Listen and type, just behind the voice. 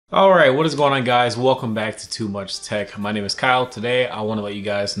Alright, what is going on, guys? Welcome back to Too Much Tech. My name is Kyle. Today I want to let you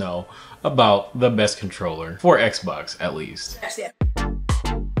guys know about the best controller for Xbox, at least. That's it.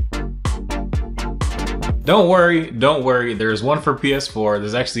 Don't worry, there's one for PS4.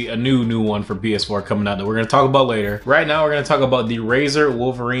 There's actually a new one for PS4 coming out that we're going to talk about later. Right now we're going to talk about the Razer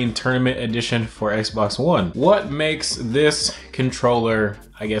Wolverine Tournament Edition for Xbox One. What makes this controller,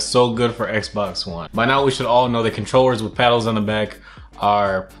 I guess, so good for Xbox One? By now we should all know that controllers with paddles on the back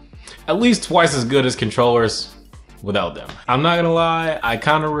are at least twice as good as controllers without them. I'm not gonna lie, I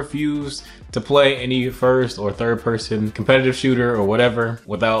kind of refuse to play any first or third person competitive shooter or whatever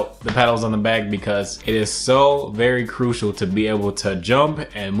without the paddles on the back, because it is so very crucial to be able to jump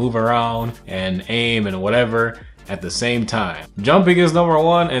and move around and aim and whatever at the same time. Jumping is number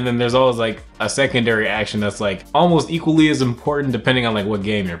one, and then there's always like a secondary action that's like almost equally as important depending on like what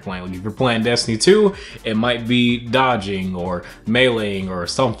game you're playing. Like if you're playing Destiny 2, it might be dodging or meleeing or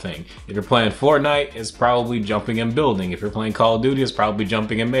something. If you're playing Fortnite, it's probably jumping and building. If you're playing Call of Duty, it's probably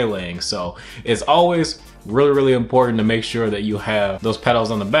jumping and meleeing. So it's always really important to make sure that you have those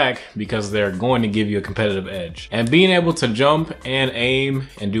pedals on the back, because they're going to give you a competitive edge. And being able to jump and aim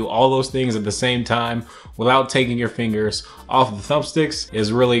and do all those things at the same time without taking your fingers off the thumbsticks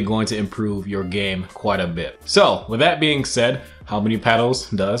is really going to improve your game quite a bit. So with that being said, how many paddles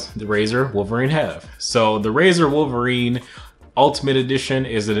does the Razer Wolverine have? So the Razer Wolverine Ultimate Edition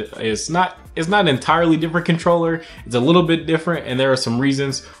is not an entirely different controller. It's a little bit different, and there are some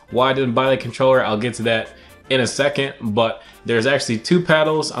reasons why I didn't buy the controller. I'll get to that in a second, but there's actually two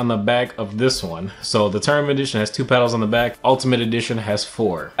paddles on the back of this one. So the Tournament Edition has two paddles on the back. Ultimate Edition has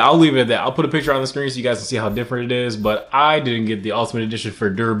four. I'll leave it at that. I'll put a picture on the screen so you guys can see how different it is, but I didn't get the Ultimate Edition for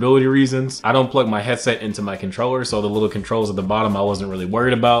durability reasons. I don't plug my headset into my controller, so the little controls at the bottom I wasn't really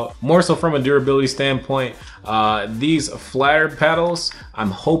worried about. More so from a durability standpoint, these flatter paddles,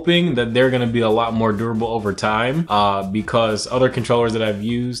 I'm hoping that they're gonna be a lot more durable over time, because other controllers that I've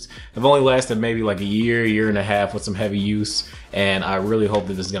used have only lasted maybe like a year and a half with some heavy use, and I really hope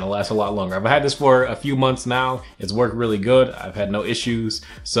that this is gonna last a lot longer. I've had this for a few months now. It's worked really good. I've had no issues,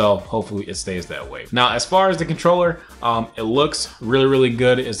 so hopefully it stays that way. Now, as far as the controller, it looks really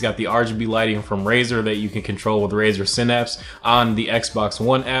good. It's got the RGB lighting from Razer that you can control with Razer Synapse on the Xbox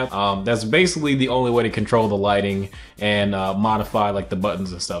One app. That's basically the only way to control the lighting and modify like the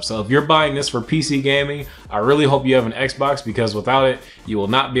buttons and stuff. So if you're buying this for PC gaming, I really hope you have an Xbox, because without it, you will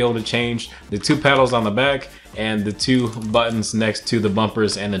not be able to change the two pedals on the back and the two buttons next to the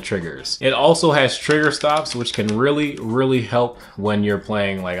bumpers and the triggers. It also has trigger stops, which can really help when you're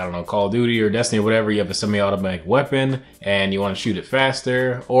playing, like, I don't know, Call of Duty or Destiny or whatever. You have a semi-automatic weapon and you want to shoot it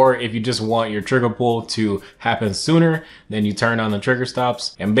faster, or if you just want your trigger pull to happen sooner, then you turn on the trigger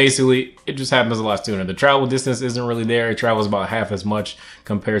stops, and basically it just happens a lot sooner. The travel distance isn't really there. It travels about half as much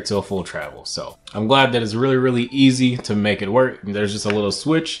compared to a full travel. So I'm glad that it's really easy to make it work. There's just a little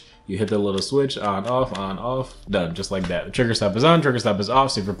switch. You hit the little switch, on, off, done, just like that. The trigger stop is on, trigger stop is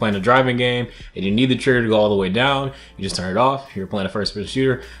off. So if you're playing a driving game and you need the trigger to go all the way down, you just turn it off. If you're playing a first-person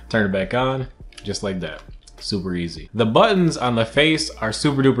shooter, turn it back on, just like that. Super easy. The buttons on the face are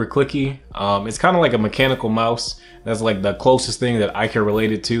super duper clicky. It's kind of like a mechanical mouse. That's like the closest thing that I can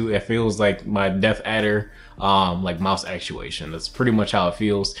relate it to. It feels like my Death Adder like mouse actuation. That's pretty much how it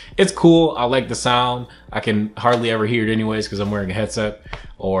feels. It's cool. I like the sound. I can hardly ever hear it anyways because I'm wearing a headset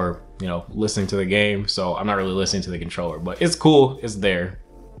or, you know, listening to the game. So I'm not really listening to the controller, but it's cool. It's there.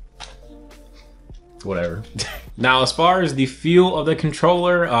 Whatever. Now, as far as the feel of the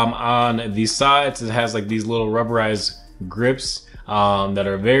controller, on the sides, it has like these little rubberized grips that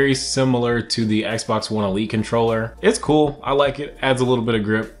are very similar to the Xbox One Elite controller. It's cool. I like it. Adds a little bit of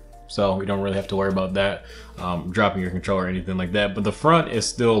grip, so you don't really have to worry about that dropping your controller or anything like that. But the front is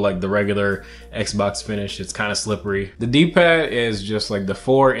still like the regular Xbox finish. It's kind of slippery. The D-pad is just like the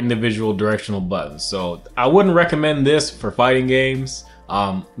 4 individual directional buttons. So I wouldn't recommend this for fighting games.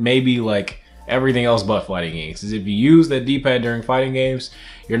 Maybe like everything else but fighting games. Because if you use that D-pad during fighting games,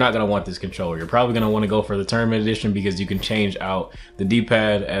 you're not going to want this controller. You're probably going to want to go for the Tournament Edition, because you can change out the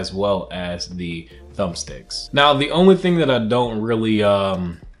D-pad as well as the thumbsticks. Now, the only thing that I don't really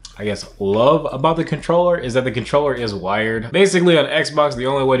I guess love about the controller is that the controller is wired. Basically on Xbox, the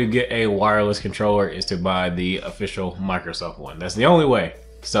only way to get a wireless controller is to buy the official Microsoft one. That's the only way.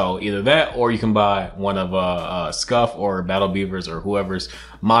 So either that, or you can buy one of Scuff or Battle Beavers or whoever's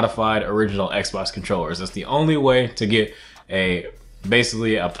modified original Xbox controllers. That's the only way to get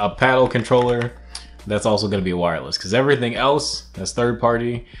basically a paddle controller that's also going to be wireless, because everything else that's third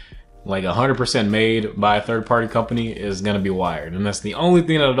party, like 100% made by a third party company, is going to be wired. And that's the only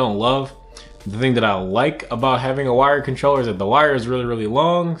thing that I don't love. The thing that I like about having a wired controller is that the wire is really, really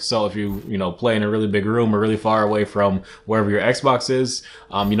long. So if you play in a really big room or really far away from wherever your Xbox is,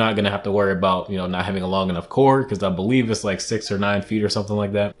 you're not gonna have to worry about not having a long enough cord, because I believe it's like 6 or 9 feet or something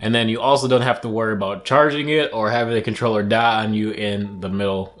like that. And then you also don't have to worry about charging it or having the controller die on you in the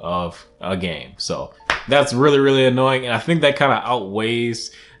middle of a game. So that's really, really annoying, and I think that kind of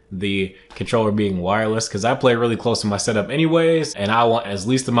outweighs the controller being wireless, because I play really close to my setup anyways, and I want as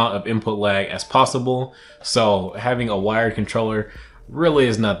least amount of input lag as possible. So having a wired controller really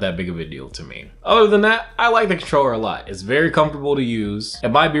is not that big of a deal to me. Other than that, I like the controller a lot. It's very comfortable to use.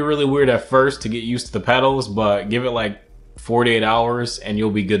 It might be really weird at first to get used to the pedals, but give it like 48 hours and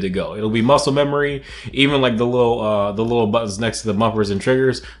you'll be good to go. It'll be muscle memory. Even like the little buttons next to the bumpers and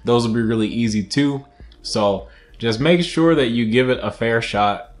triggers, those will be really easy too. So just make sure that you give it a fair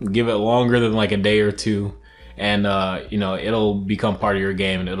shot. Give it longer than like a day or two, and it'll become part of your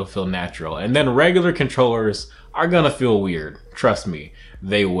game and it'll feel natural. And then regular controllers are gonna feel weird. Trust me,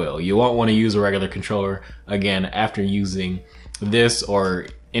 they will. You won't want to use a regular controller again after using this or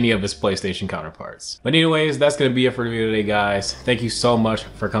any of its PlayStation counterparts. But anyways, that's gonna be it for the video today, guys. Thank you so much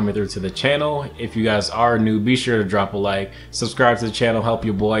for coming through to the channel. If you guys are new, be sure to drop a like, subscribe to the channel, help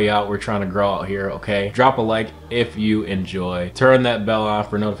your boy out. We're trying to grow out here, okay? Drop a like if you enjoy. Turn that bell on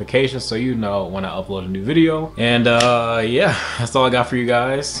for notifications so you know when I upload a new video. And yeah, that's all I got for you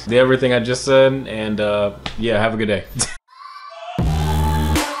guys. Did everything I just said, and yeah, have a good day.